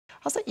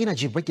As the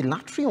Energy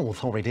Regulatory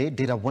Authority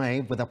did away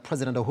with the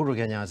President Uhuru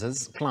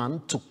Kenyatta's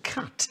plan to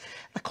cut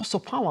the cost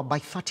of power by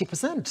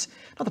 30%.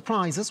 Now, the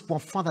prices were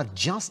further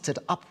adjusted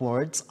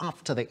upwards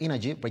after the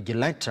energy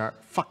regulator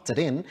factored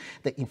in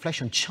the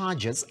inflation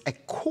charges, a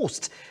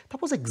cost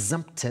that was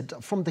exempted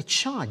from the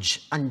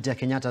charge under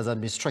Kenyatta's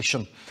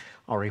administration.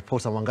 Our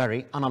reporter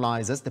Wangari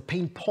analyzes the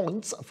pain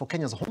points for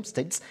Kenya's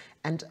homesteads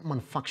and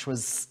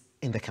manufacturers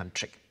in the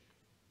country.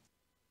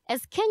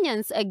 As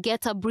Kenyans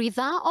get a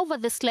breather over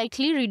the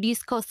slightly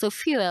reduced cost of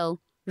fuel,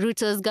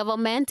 Ruto's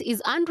government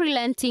is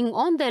unrelenting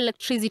on the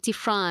electricity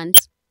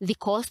front. The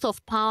cost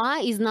of power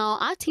is now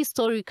at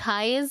historic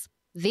highs,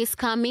 this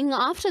coming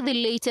after the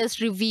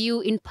latest review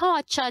in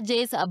power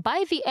charges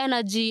by the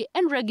Energy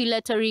and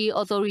Regulatory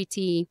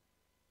Authority.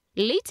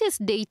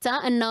 Latest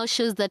data now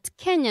shows that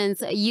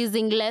Kenyans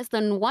using less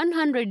than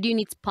 100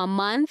 units per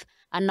month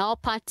are now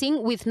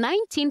parting with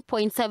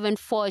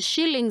 19.74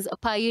 shillings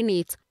per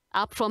unit,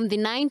 up from the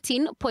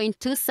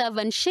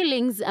 19.27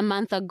 shillings a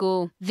month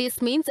ago.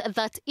 This means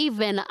that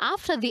even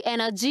after the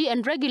Energy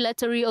and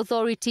Regulatory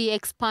Authority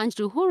expunged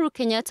Uhuru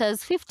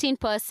Kenyatta's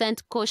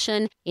 15%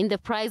 caution in the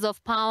price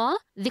of power,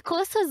 the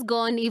cost has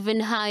gone even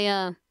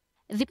higher.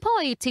 The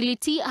power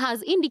utility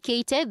has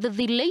indicated that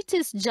the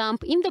latest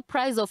jump in the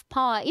price of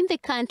power in the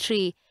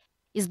country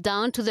is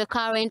down to the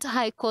current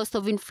high cost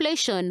of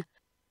inflation,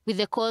 with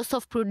the cost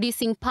of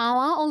producing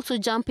power also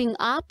jumping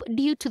up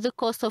due to the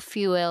cost of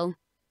fuel.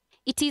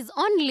 It is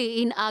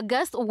only in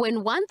August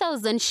when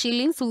 1,000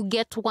 shillings will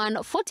get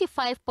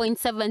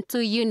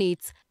 145.72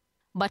 units.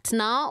 But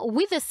now,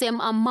 with the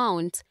same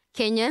amount,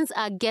 Kenyans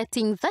are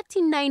getting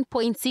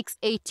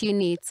 39.68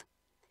 units.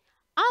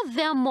 Are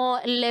there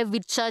more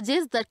levied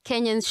charges that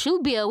Kenyans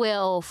should be aware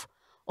of?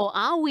 Or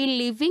are we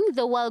living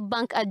the World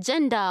Bank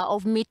agenda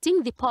of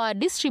meeting the power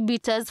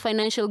distributors'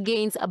 financial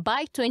gains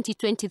by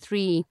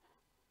 2023?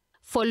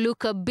 For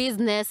Lookup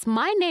Business,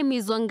 my name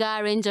is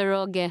Wangari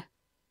Njoroge.